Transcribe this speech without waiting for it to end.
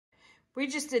We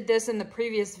just did this in the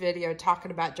previous video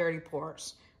talking about dirty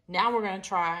pours. Now we're going to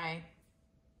try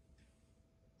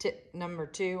tip number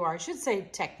 2, or I should say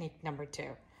technique number 2.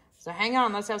 So hang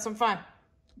on, let's have some fun.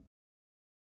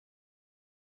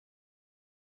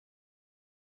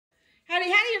 Howdy,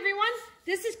 howdy everyone.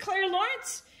 This is Clara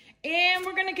Lawrence, and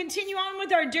we're going to continue on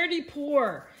with our dirty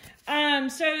pour.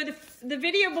 So the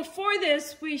video before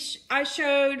this, I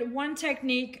showed one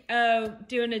technique of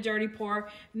doing a dirty pour,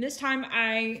 and this time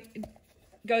I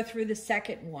go through the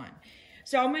second one.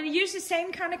 So I'm going to use the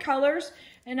same kind of colors,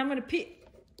 and I'm going to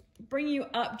bring you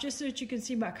up just so that you can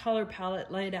see my color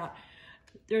palette laid out.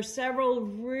 There's several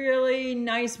really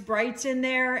nice brights in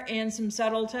there, and some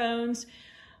subtle tones,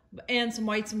 and some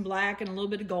whites and black, and a little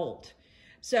bit of gold.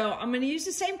 So I'm going to use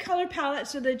the same color palette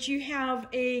so that you have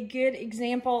a good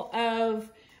example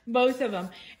of both of them.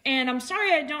 And I'm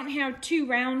sorry I don't have 2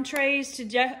 round trays to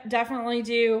definitely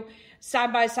do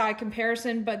side-by-side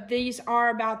comparison, but these are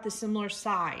about the similar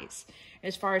size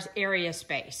as far as area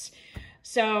space.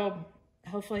 So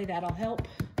hopefully that'll help.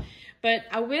 But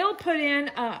I will put in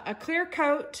a clear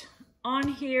coat on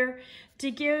here to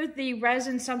give the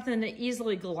resin something to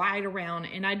easily glide around.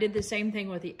 And I did the same thing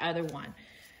with the other one.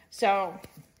 So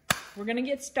we're gonna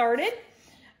get started.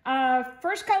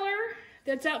 First color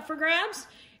that's up for grabs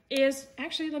is,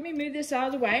 actually, let me move this out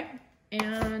of the way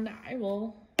and I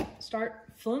will start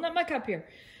filling up my cup here.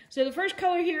 So the first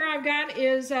color here I've got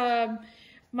is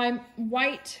my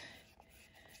white,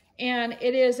 and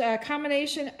it is a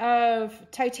combination of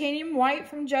titanium white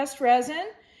from Just Resin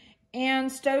and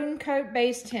Stone Coat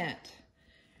base tint.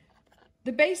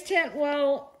 The base tint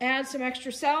will add some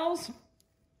extra cells,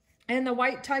 and the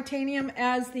white titanium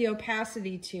adds the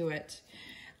opacity to it.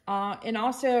 And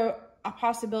also a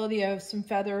possibility of some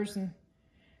feathers and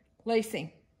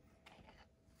lacing.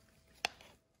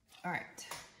 All right,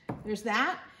 there's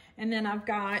that. And then I've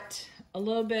got a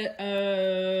little bit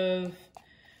of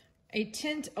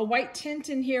a white tint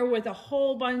in here with a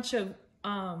whole bunch of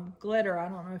glitter. I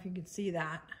don't know if you can see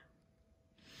that.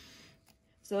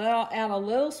 So that'll add a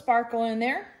little sparkle in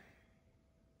there.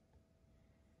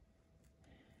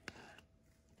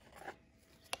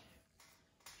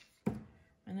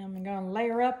 And then I'm going to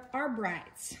layer up our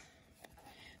brights.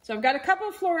 So I've got a couple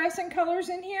of fluorescent colors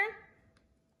in here.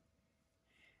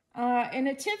 And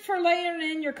a tip for layering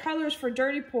in your colors for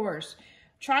dirty pours.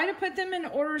 Try to put them in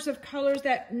orders of colors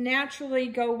that naturally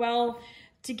go well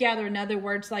together. In other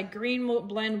words, like green will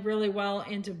blend really well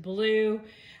into blue.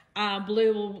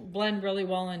 Blue will blend really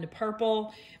well into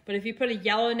purple. But if you put a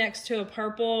yellow next to a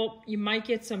purple, you might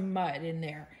get some mud in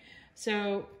there.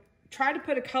 So try to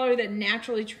put a color that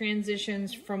naturally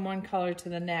transitions from one color to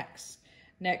the next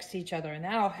to each other, and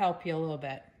that'll help you a little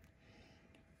bit.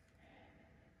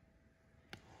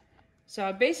 So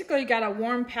I basically got a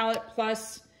warm palette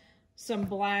plus some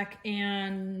black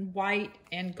and white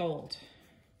and gold.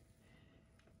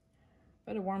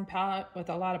 But a warm palette with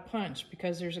a lot of punch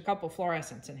because there's a couple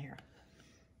fluorescents in here.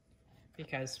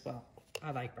 Because, well,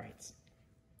 I like brights.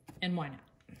 And why not?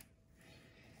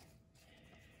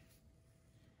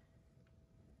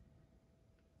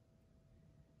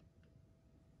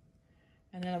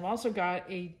 And then I've also got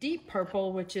a deep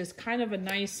purple, which is kind of a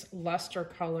nice luster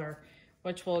color,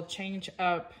 which will change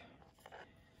up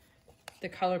the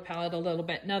color palette a little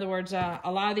bit. In other words, a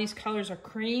lot of these colors are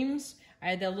creams. I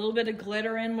had a little bit of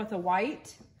glitter in with a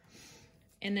white.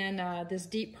 And then this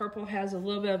deep purple has a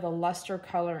little bit of a luster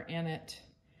color in it.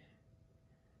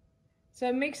 So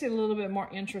it makes it a little bit more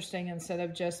interesting instead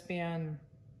of just being,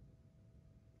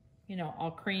 you know,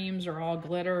 all creams or all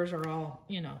glitters or all,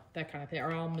 you know, that kind of thing,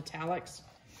 or all metallics.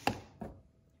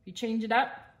 If you change it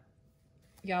up,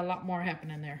 you got a lot more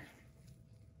happening there.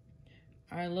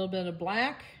 All right, a little bit of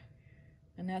black,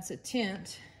 and that's a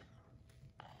tint.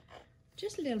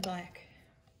 Just a little black.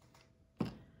 A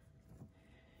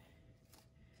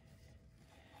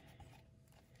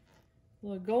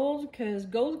little gold, because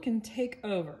gold can take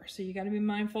over. So you got to be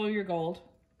mindful of your gold.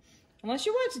 Unless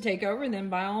you want it to take over, then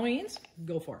by all means,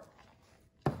 go for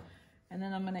it. And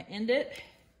then I'm going to end it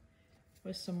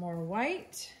with some more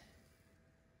white.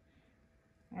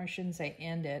 Or I shouldn't say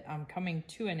end it. I'm coming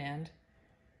to an end.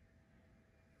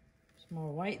 Some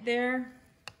more white there.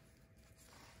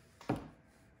 A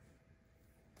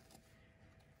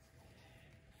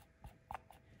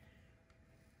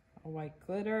white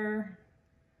glitter.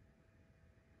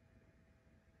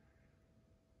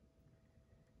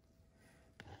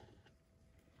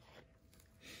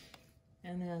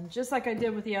 And then just like I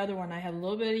did with the other one, I had a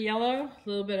little bit of yellow, a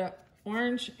little bit of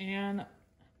orange, and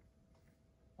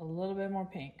a little bit more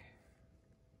pink.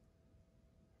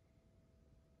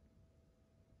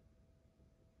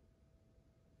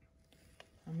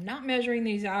 I'm not measuring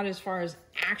these out as far as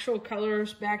actual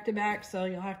colors back to back, so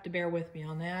you'll have to bear with me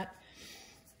on that.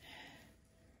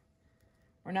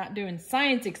 We're not doing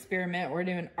science experiment, we're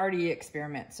doing arty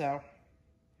experiment, so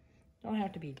don't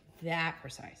have to be that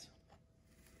precise.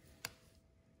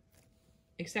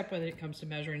 Except when it comes to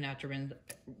measuring out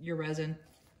your resin,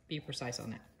 be precise on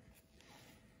that.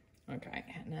 Okay,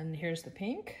 and then here's the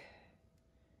pink.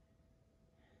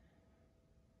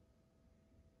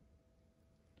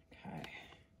 Okay.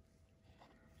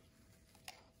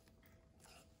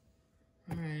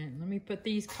 All right, let me put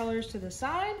these colors to the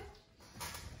side.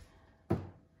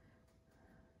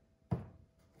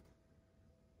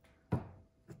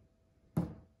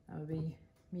 That would be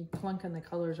me clunking the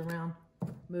colors around,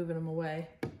 moving them away.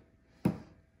 All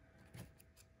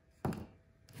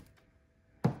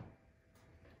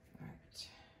right.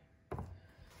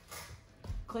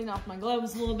 Clean off my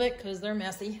gloves a little bit because they're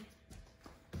messy.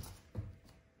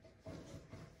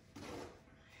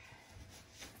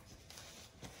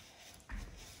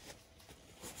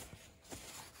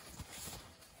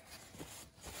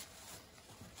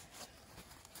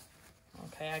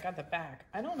 Okay, I got the back.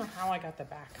 I don't know how I got the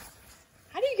back.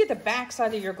 How do you get the back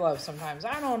side of your glove sometimes?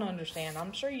 I don't understand.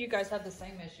 I'm sure you guys have the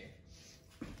same issue.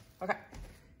 Okay.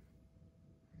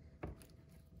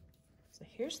 So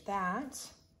here's that.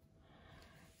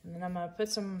 And then I'm going to put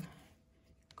some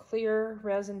clear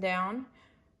resin down.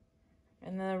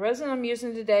 And the resin I'm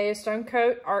using today is Stone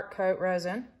Coat Art Coat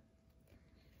resin.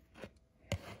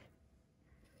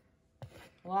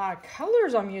 A lot of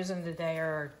colors I'm using today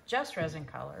are just resin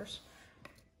colors.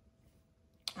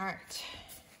 All right,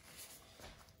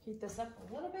 heat this up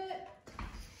a little bit.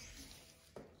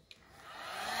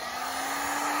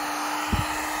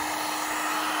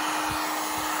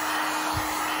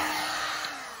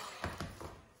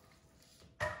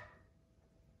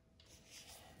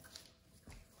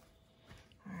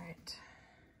 All right.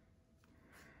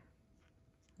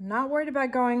 I'm not worried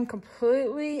about going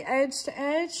completely edge to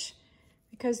edge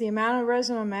because the amount of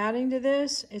resin I'm adding to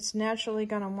this, it's naturally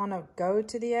gonna wanna go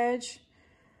to the edge.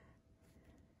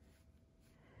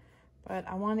 But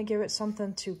I want to give it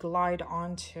something to glide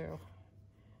onto,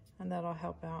 and that'll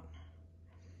help out.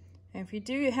 And if you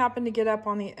do happen to get up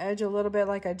on the edge a little bit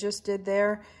like I just did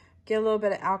there, get a little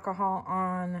bit of alcohol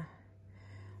on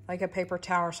like a paper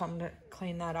towel or something to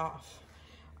clean that off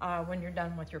when you're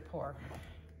done with your pour.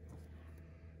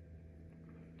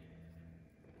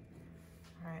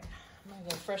 All right, I'm gonna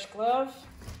get a fresh glove.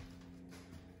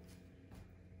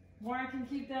 The more I can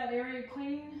keep that area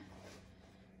clean,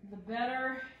 the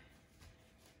better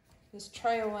this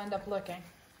tray will end up looking.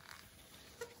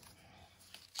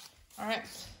 All right,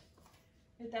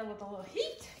 hit that with a little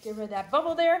heat. Get rid of that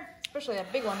bubble there, especially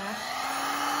that big one there.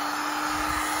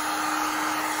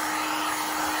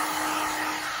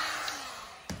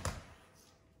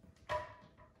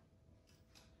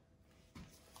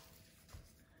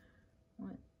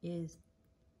 What is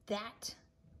that?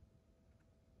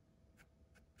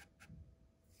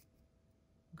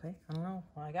 Okay, I don't know.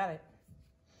 Well, I got it.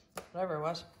 Whatever it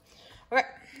was. Okay.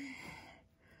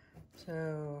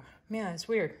 So, man, it's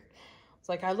weird. It's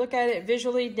like I look at it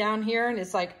visually down here and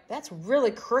it's like, that's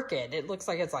really crooked. It looks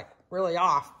like it's like really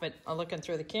off, but I'm looking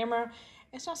through the camera,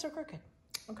 it's not so crooked.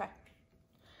 Okay.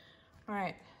 All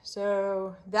right,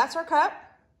 so that's our cup.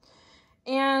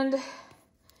 And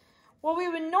what we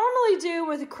would normally do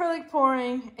with acrylic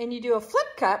pouring and you do a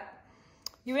flip cup,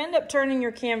 you end up turning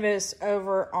your canvas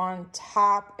over on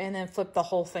top and then flip the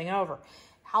whole thing over.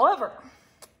 However,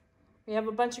 we have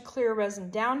a bunch of clear resin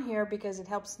down here because it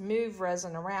helps move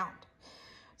resin around.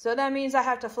 So that means I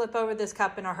have to flip over this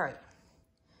cup in a hurry.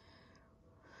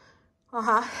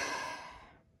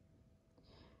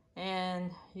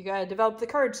 And you gotta develop the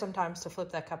courage sometimes to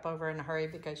flip that cup over in a hurry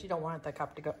because you don't want the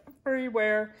cup to go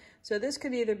everywhere. So this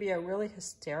could either be a really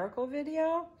hysterical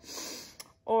video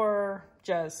or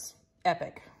just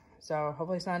epic. So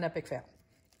hopefully it's not an epic fail.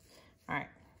 All right,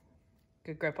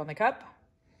 good grip on the cup.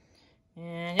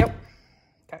 And yep,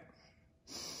 okay.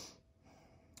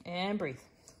 And breathe.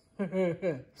 Okay,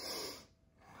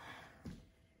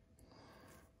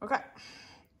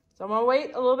 so I'm gonna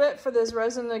wait a little bit for this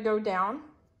resin to go down.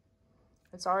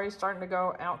 It's already starting to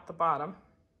go out the bottom.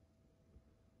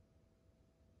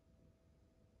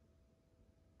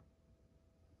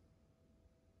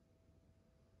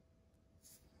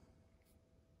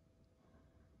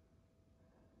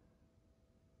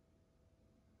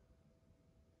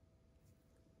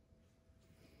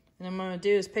 And what I'm going to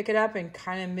do is pick it up and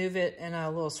kind of move it in a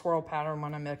little swirl pattern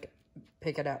when I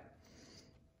pick it up.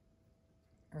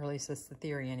 Or at least that's the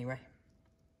theory anyway.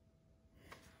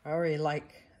 I already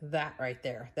like that right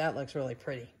there. That looks really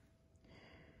pretty.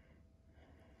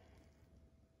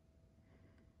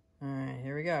 All right,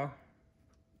 here we go.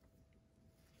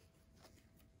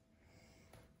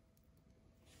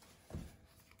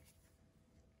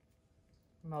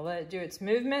 I'm gonna let it do its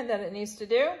movement that it needs to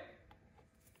do.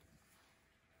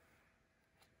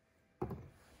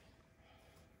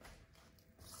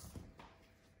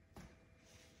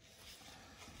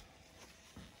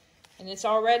 And it's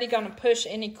already going to push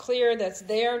any clear that's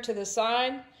there to the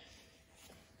side,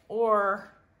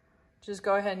 or just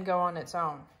go ahead and go on its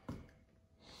own.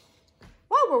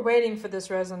 While we're waiting for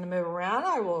this resin to move around,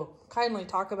 I will kindly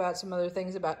talk about some other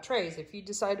things about trays. If you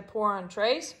decide to pour on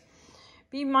trays,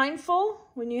 be mindful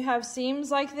when you have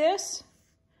seams like this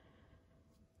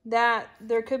that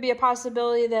there could be a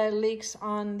possibility that it leaks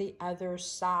on the other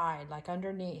side, like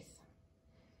underneath.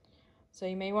 So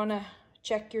you may want to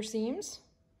check your seams.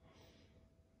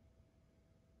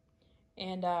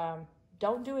 And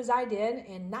don't do as I did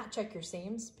and not check your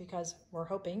seams, because we're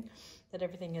hoping that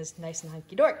everything is nice and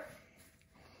hunky-dory.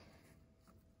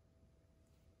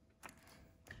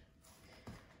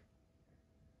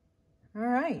 All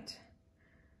right.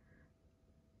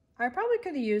 I probably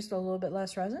could have used a little bit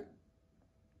less resin,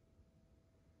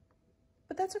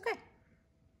 but that's okay.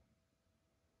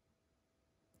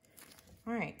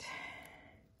 All right.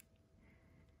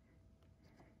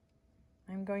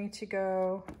 I'm going to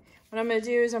go, what I'm going to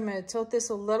do is I'm going to tilt this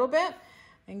a little bit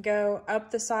and go up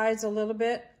the sides a little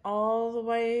bit all the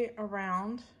way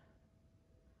around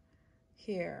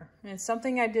here. And it's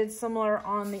something I did similar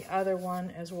on the other one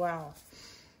as well.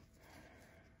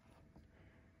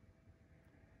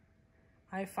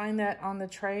 I find that on the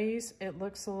trays, it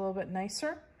looks a little bit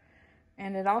nicer,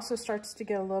 and it also starts to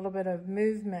get a little bit of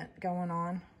movement going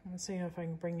on. Let's see if I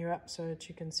can bring you up so that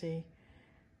you can see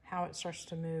how it starts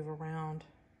to move around.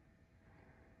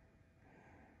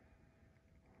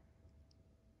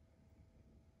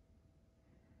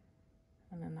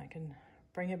 And then I can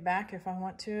bring it back if I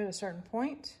want to at a certain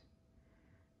point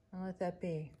and let that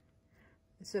be.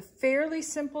 It's a fairly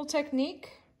simple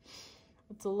technique.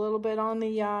 It's a little bit on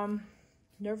the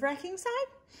nerve-wracking side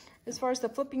as far as the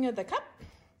flipping of the cup,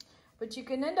 but you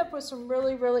can end up with some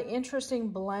really, really interesting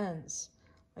blends.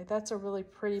 Like that's a really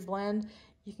pretty blend.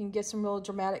 You can get some real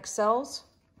dramatic cells.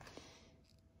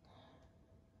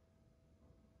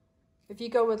 If you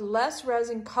go with less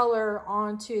resin color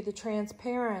onto the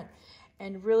transparent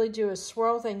and really do a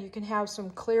swirl thing, you can have some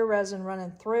clear resin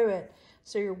running through it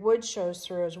so your wood shows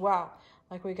through as well.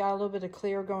 Like we got a little bit of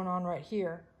clear going on right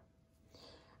here.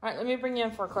 All right, let me bring you in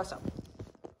for a close-up.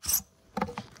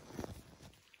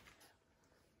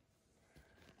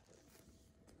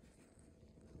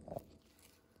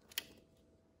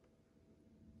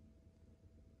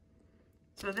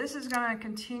 So this is going to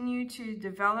continue to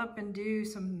develop and do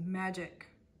some magic,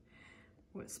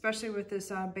 especially with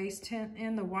this base tint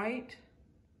and the white.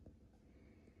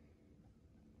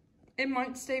 It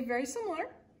might stay very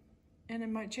similar, and it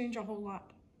might change a whole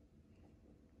lot.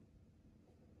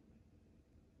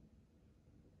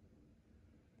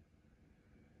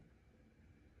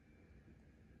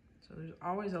 So there's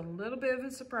always a little bit of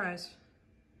a surprise.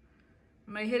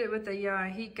 I'm going to hit it with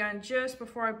the heat gun just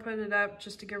before I put it up,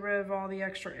 just to get rid of all the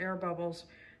extra air bubbles.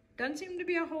 Doesn't seem to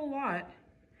be a whole lot.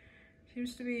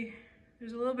 Seems to be,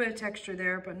 there's a little bit of texture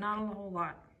there, but not a whole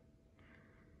lot.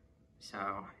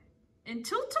 So,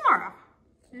 until tomorrow.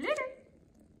 Later.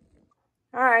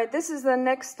 All right, this is the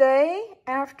next day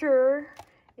after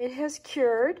it has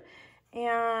cured,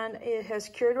 and it has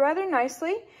cured rather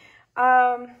nicely.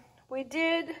 We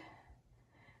did,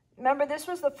 remember this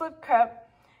was the flip cup,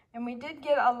 and we did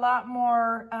get a lot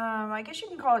more, I guess you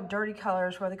can call it dirty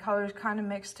colors, where the colors kind of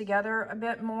mix together a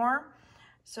bit more.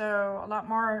 So a lot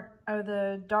more of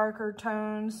the darker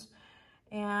tones.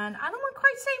 And I don't want to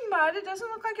quite say mud. It doesn't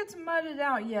look like it's mudded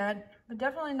out yet, but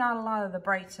definitely not a lot of the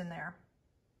brights in there.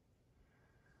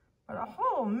 But a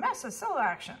whole mess of cell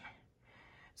action.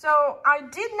 So I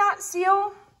did not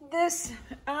seal this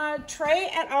tray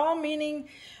at all, meaning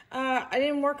I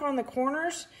didn't work on the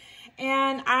corners.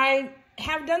 And I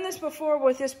have done this before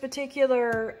with this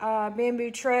particular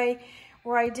bamboo tray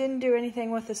where I didn't do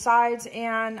anything with the sides,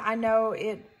 and I know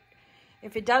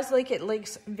if it does leak, it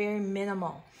leaks very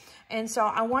minimal. And so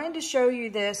I wanted to show you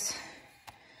this.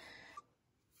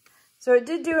 So it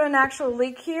did do an actual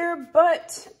leak here,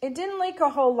 but it didn't leak a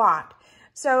whole lot.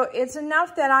 So it's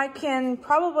enough that I can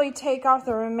probably take off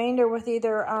the remainder with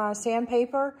either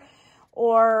sandpaper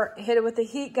or hit it with the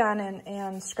heat gun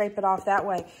and scrape it off that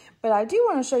way. But I do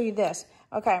want to show you this.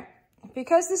 Okay,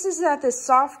 because this is at the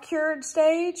soft cured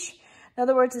stage, in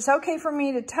other words, it's okay for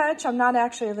me to touch. I'm not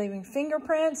actually leaving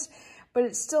fingerprints, but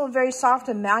it's still very soft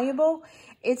and malleable.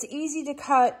 It's easy to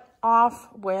cut off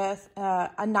with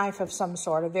a knife of some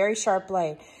sort, a very sharp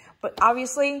blade. But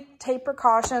obviously, take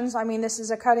precautions. I mean, this is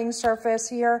a cutting surface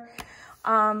here.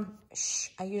 I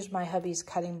used my hubby's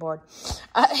cutting board.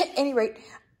 At any rate,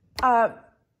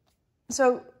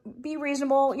 so be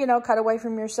reasonable, you know, cut away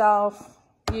from yourself.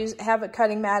 Have a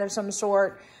cutting mat of some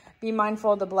sort. Be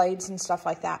mindful of the blades and stuff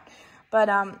like that.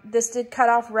 But this did cut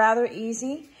off rather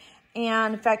easy.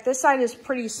 And in fact, this side is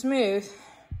pretty smooth.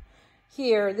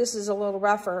 Here, this is a little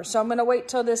rougher. So I'm going to wait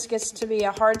till this gets to be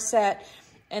a hard set.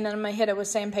 And then I'm going to hit it with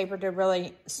sandpaper to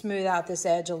really smooth out this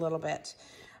edge a little bit.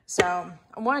 So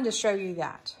I wanted to show you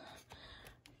that.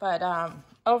 But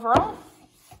overall,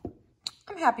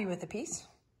 I'm happy with the piece.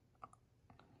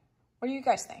 What do you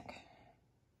guys think?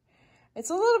 It's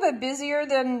a little bit busier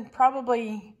than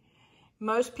probably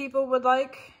most people would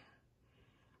like.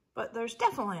 But there's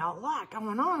definitely a lot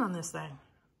going on this thing.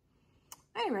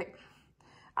 Anyway.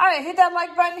 All right, hit that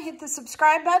like button, hit the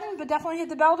subscribe button, but definitely hit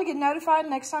the bell to get notified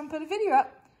next time I put a video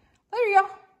up. Later, y'all.